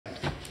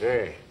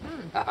Hey.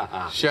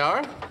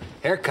 Shower?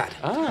 Haircut.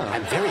 Ah.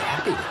 I'm very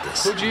happy with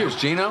this. Who'd you use,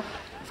 Gino?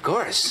 Of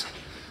course.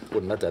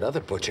 Wouldn't let that other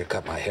butcher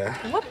cut my hair.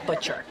 What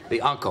butcher?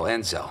 The uncle,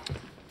 Enzo.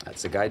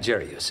 That's the guy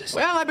Jerry uses.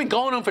 Well, I've been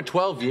going on for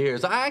 12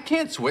 years. I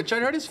can't switch.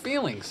 I'd hurt his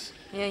feelings.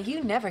 Yeah,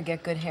 you never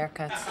get good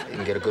haircuts. You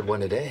can get a good one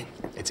today.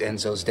 It's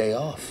Enzo's day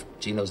off.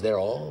 Gino's there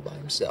all by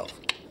himself.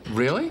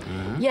 Really?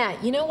 Mm-hmm. Yeah,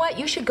 you know what?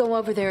 You should go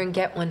over there and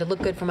get one to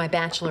look good for my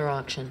bachelor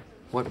auction.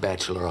 What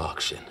bachelor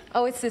auction?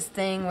 Oh, it's this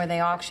thing where they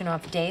auction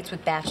off dates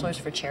with bachelors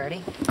for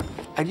charity.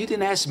 And you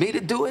didn't ask me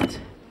to do it?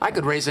 I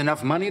could raise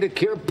enough money to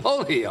cure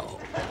polio.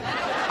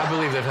 I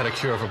believe they've had a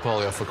cure for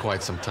polio for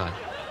quite some time.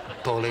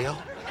 Polio?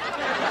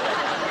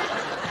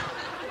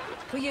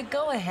 Will you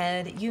go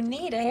ahead? You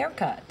need a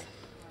haircut.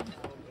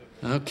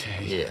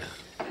 Okay. Yeah.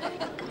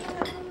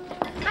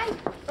 Hi.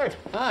 Hey.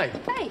 Hi.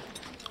 Hey.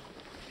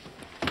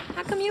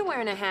 How come you're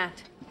wearing a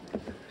hat?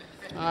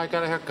 I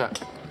got a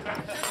haircut.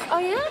 Oh,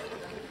 yeah?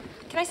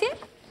 Can I see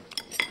it?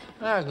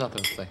 There's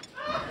nothing to say.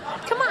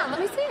 Come on, let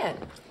me see it.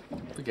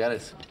 Forget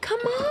it. Come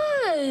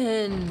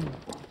on.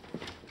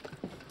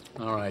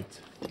 All right.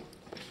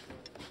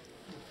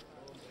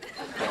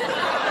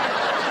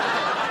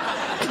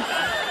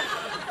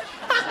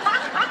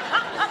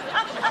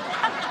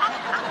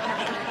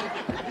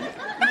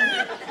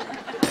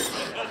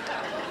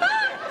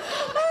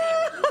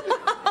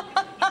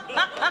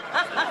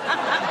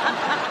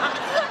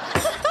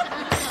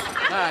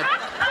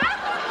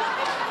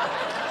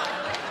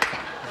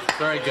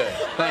 Very good.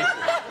 Thank you.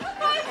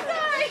 I'm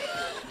sorry.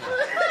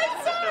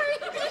 I'm sorry.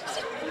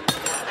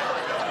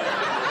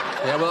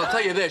 Yeah, well, I'll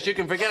tell you this. You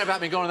can forget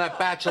about me going to that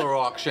bachelor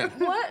auction.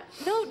 What?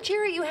 No,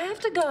 Jerry, you have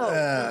to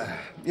go.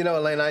 You know,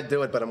 Elaine, I'd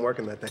do it, but I'm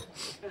working that day.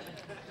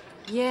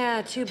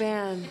 Yeah, too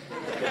bad.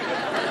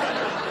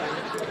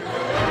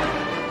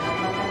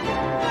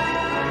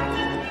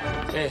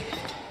 Hey.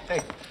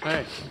 Hey.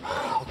 Hey.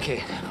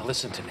 Okay, now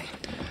listen to me.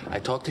 I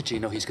talked to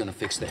Gino. He's gonna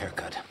fix the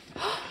haircut.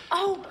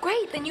 Oh,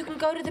 great. Then you can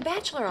go to the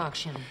bachelor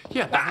auction.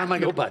 Yeah, but how am I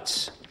No gonna...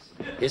 buts.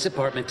 His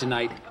apartment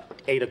tonight,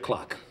 8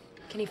 o'clock.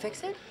 Can he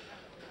fix it?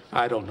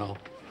 I don't know.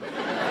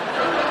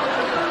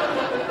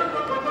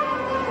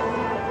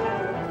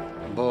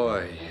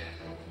 Boy,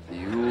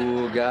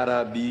 you got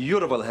a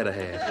beautiful head of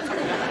hair.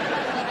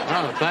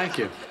 Oh, thank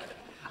you.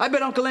 I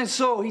bet Uncle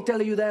Enzo, he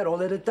tell you that all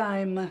the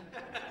time.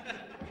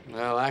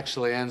 Well,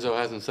 actually, Enzo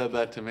hasn't said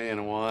that to me in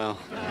a while.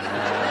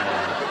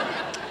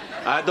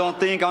 I don't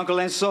think Uncle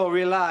Enzo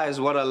realize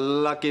what a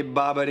lucky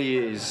barber he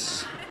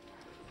is.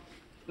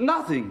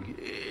 Nothing.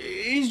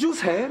 It's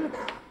just hair.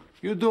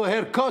 You do a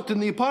haircut in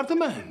the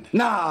apartment?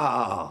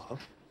 No.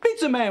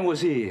 Pizza Man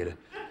was here.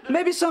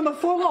 Maybe some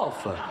fall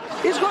off.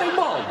 He's going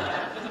bald.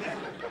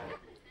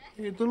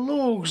 It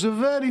looks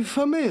very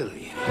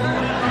familiar.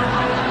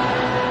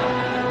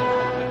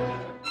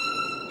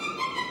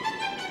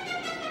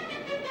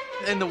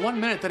 In the 1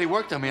 minute that he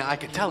worked on me, I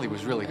could tell he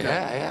was really good.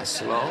 Yeah,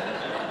 slow,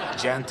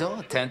 gentle,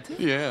 attentive.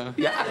 Yeah.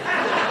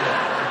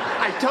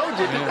 I told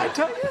you, didn't I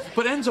tell you?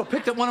 But Enzo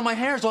picked up one of my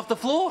hairs off the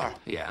floor.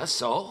 Yeah,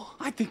 so?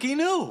 I think he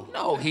knew.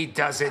 No, he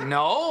doesn't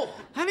know.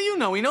 How do you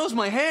know? He knows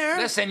my hair.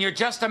 Listen, you're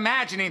just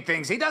imagining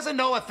things. He doesn't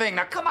know a thing.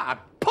 Now, come on,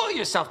 pull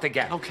yourself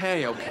together.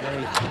 Okay.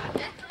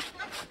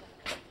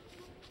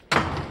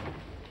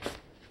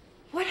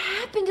 What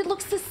happened? It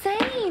looks the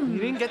same. He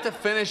didn't get to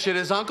finish it.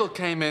 His uncle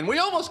came in. We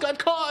almost got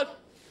caught.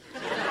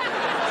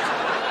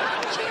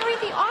 Jerry,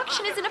 the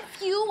auction is in a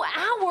few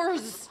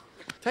hours.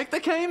 Take the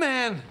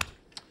K-Man.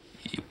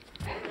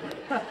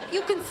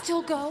 You can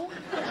still go.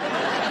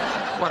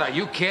 What, are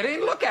you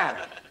kidding? Look at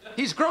him.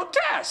 He's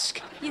grotesque.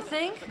 You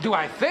think? Do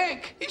I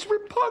think? He's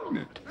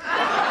repugnant.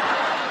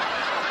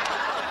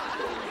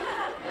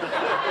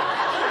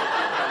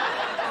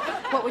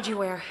 What would you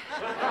wear?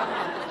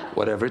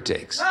 Whatever it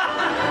takes.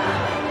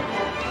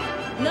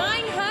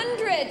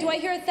 900. Do I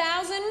hear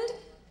 1,000?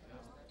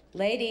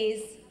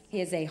 Ladies,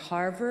 he is a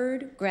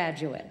Harvard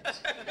graduate.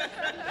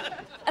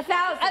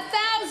 1,000.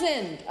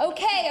 1,000.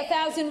 Okay,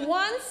 1,000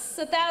 once,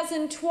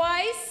 1,000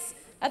 twice,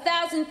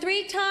 1,000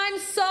 3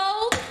 times,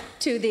 sold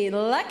to the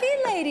lucky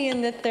lady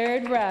in the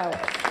 3rd row.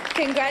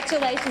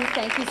 Congratulations.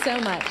 Thank you so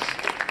much.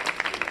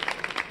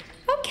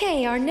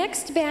 Okay, our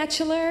next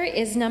bachelor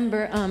is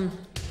number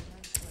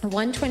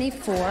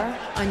 124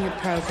 on your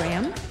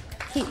program.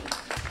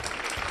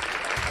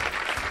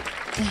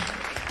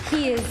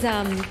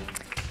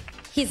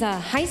 He's a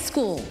high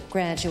school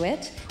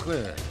graduate.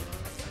 Good.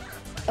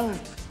 Oh,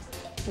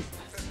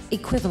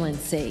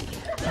 equivalency.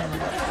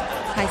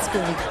 High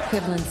school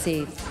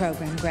equivalency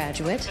program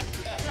graduate.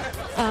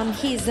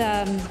 He's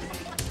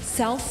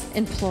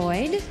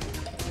self-employed.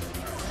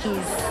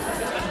 He's,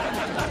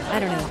 I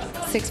don't know,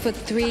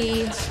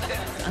 6'3",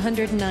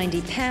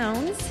 190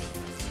 pounds.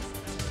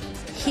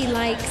 He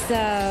likes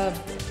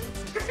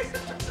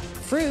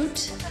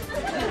fruit.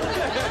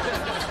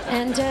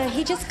 And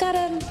he just got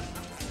a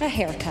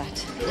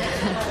haircut.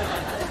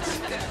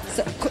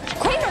 So,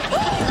 Kramer!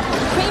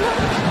 Kramer!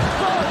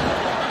 Oh.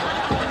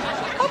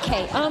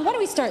 Okay, why don't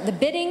we start the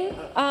bidding?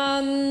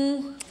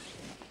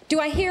 Do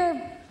I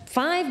hear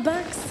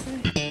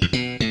 $5?